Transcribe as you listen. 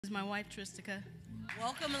This is my wife, Tristica.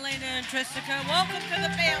 Welcome, Elena and Tristica. Welcome to the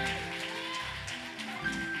family.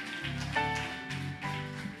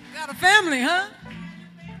 Got a family, huh?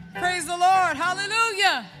 Praise the Lord.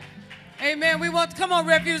 Hallelujah. Amen. We want to come on,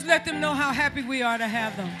 Refuge. Let them know how happy we are to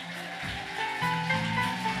have them.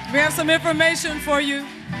 We have some information for you.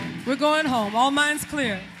 We're going home. All minds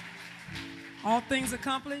clear. All things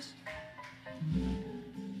accomplished.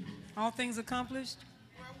 All things accomplished.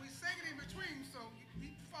 Well, we sang it in between, so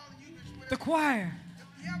we follow you. The choir.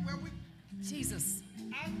 Yeah, well, Jesus.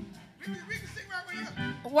 we can sing right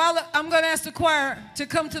here. While I'm going to ask the choir to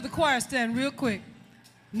come to the choir stand real quick.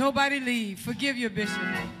 Nobody leave. Forgive your bishop.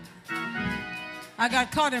 I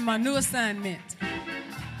got caught in my new assignment.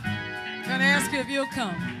 Going to ask you if you'll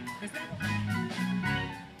come.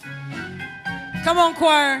 Come on,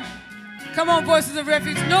 choir. Come on, Voices of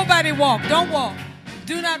Refuge. Nobody walk. Don't walk.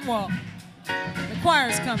 Do not walk. The choir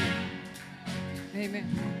is coming. Amen.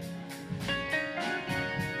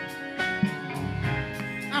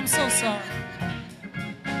 I'm so sorry.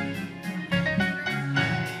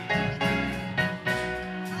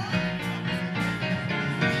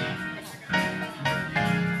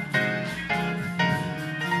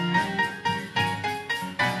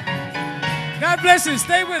 God bless you.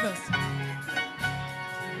 Stay with us.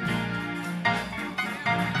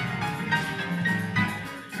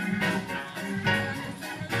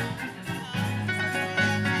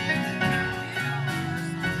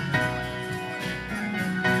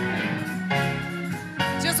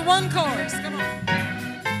 Just one chorus. Come on.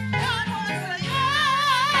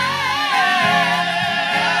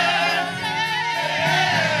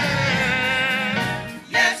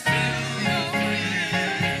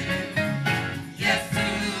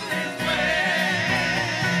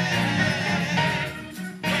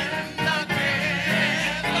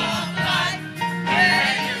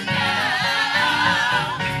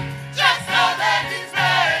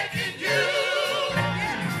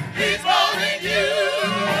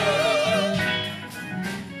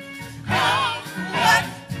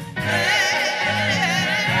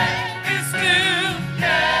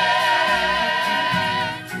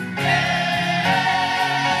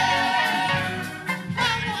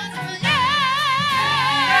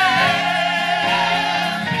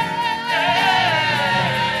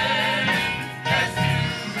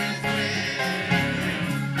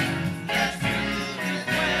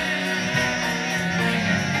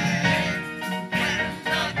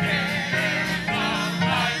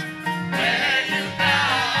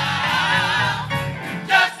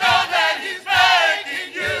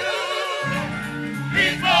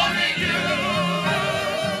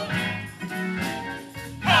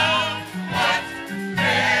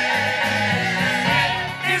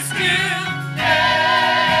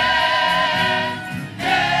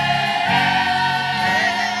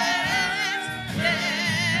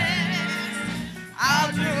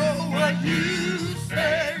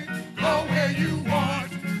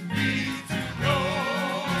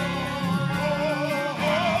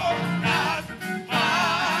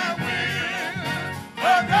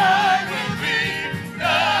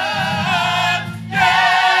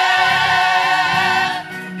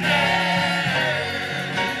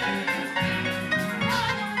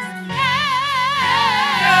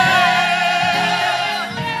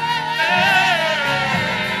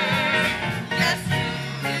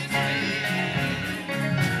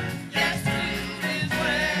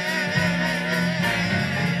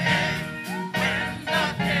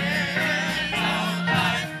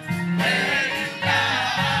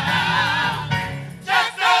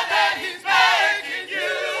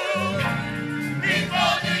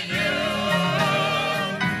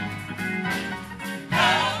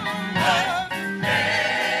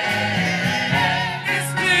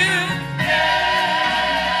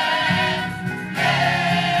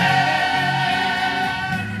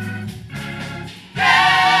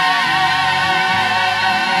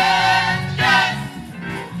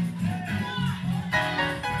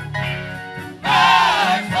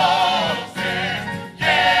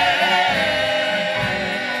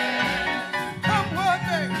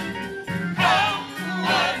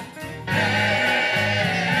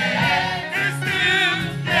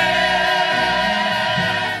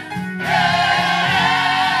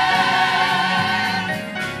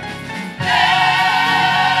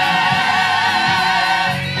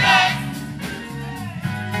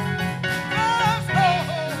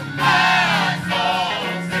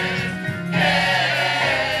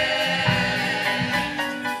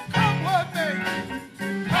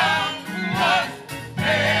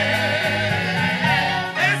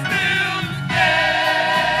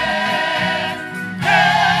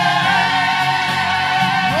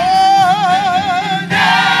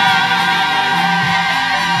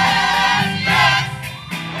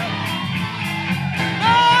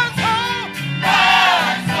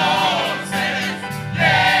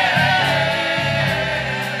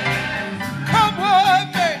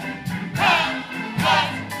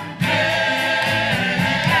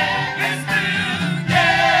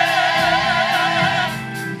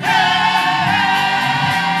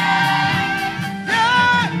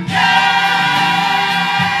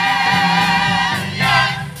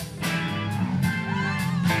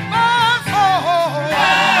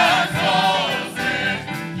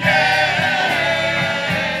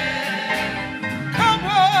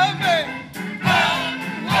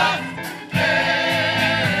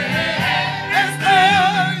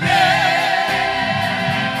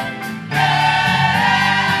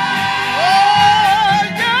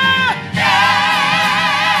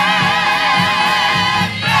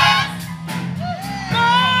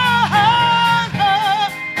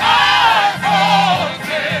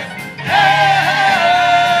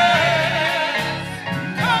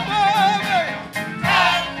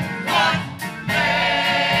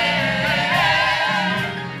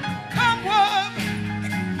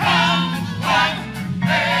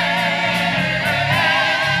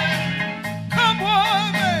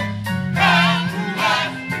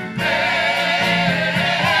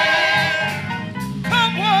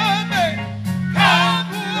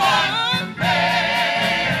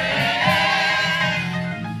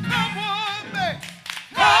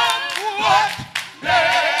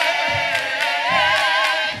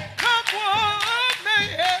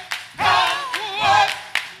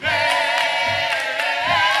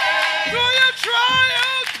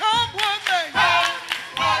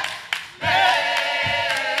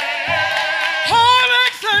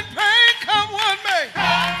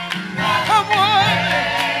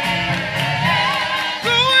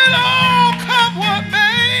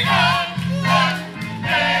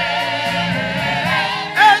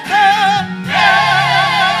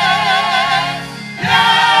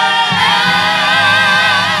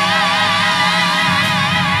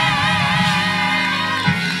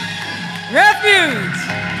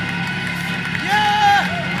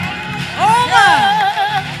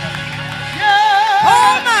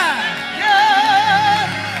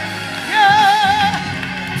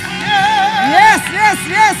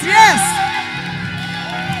 yes, yes.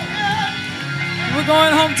 We're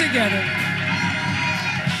going home together.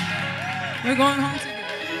 We're going home together.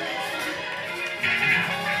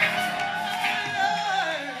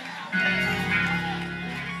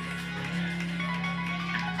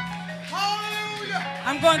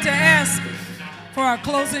 I'm going to ask for our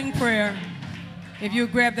closing prayer. If you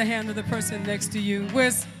grab the hand of the person next to you.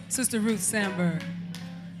 Where's Sister Ruth Sandberg?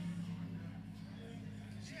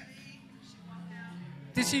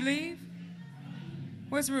 Did she leave?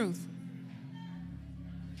 Where's Ruth?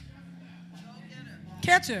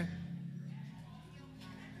 Catch her.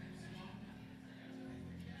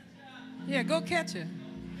 Yeah, go catch her.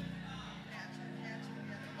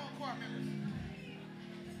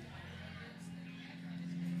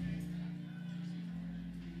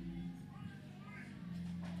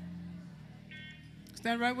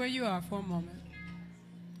 Stand right where you are for a moment.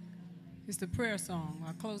 It's the prayer song,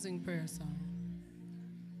 our closing prayer song.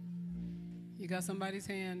 You got somebody's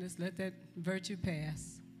hand, just let that virtue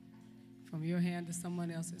pass from your hand to someone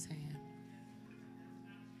else's hand.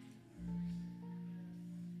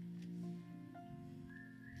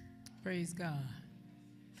 Praise God.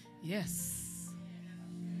 Yes.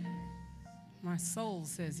 My soul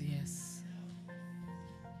says yes.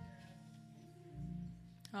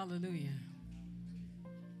 Hallelujah.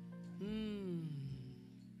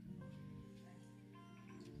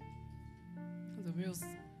 It's a real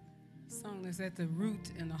song that's at the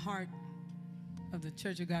root and the heart of the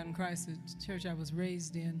Church of God in Christ, the church I was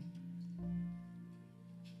raised in.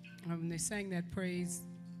 When they sang that praise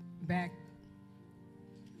back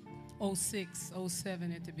 06,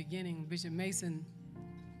 07 at the beginning, Bishop Mason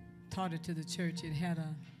taught it to the church. It had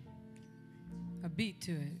a beat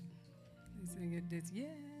to it. They sang it this, yes,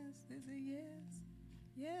 they say yes.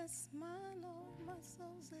 Yes, my Lord, my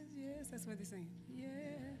soul says yes. That's what they sing. Yeah.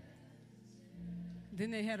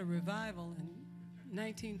 Then they had a revival in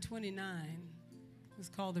 1929. It was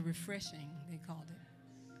called the Refreshing, they called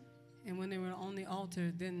it. And when they were on the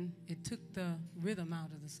altar, then it took the rhythm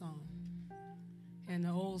out of the song. And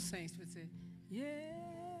the old saints would say, yes.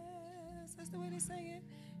 That's the way they sang it.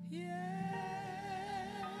 Yes.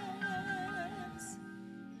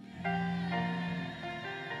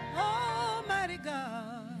 Almighty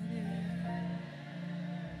God. Yeah.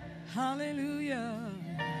 Hallelujah.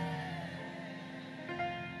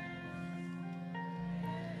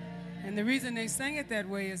 And the reason they sang it that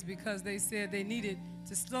way is because they said they needed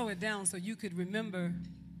to slow it down so you could remember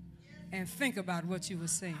and think about what you were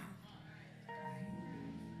saying.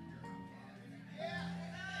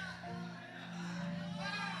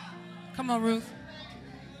 Come on, Ruth.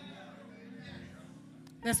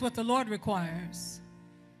 That's what the Lord requires.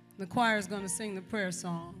 The choir is going to sing the prayer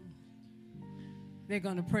song. They're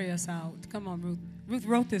going to pray us out. Come on, Ruth. Ruth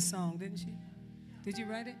wrote this song, didn't she? Did you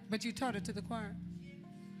write it? But you taught it to the choir.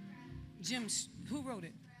 Jim, who wrote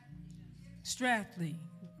it? Strathley.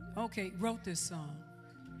 Okay, wrote this song.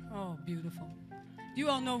 Oh, beautiful. You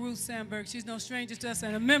all know Ruth Sandberg. She's no stranger to us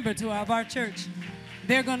and a member of our church.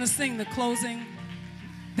 They're going to sing the closing.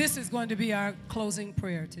 This is going to be our closing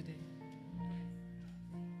prayer today.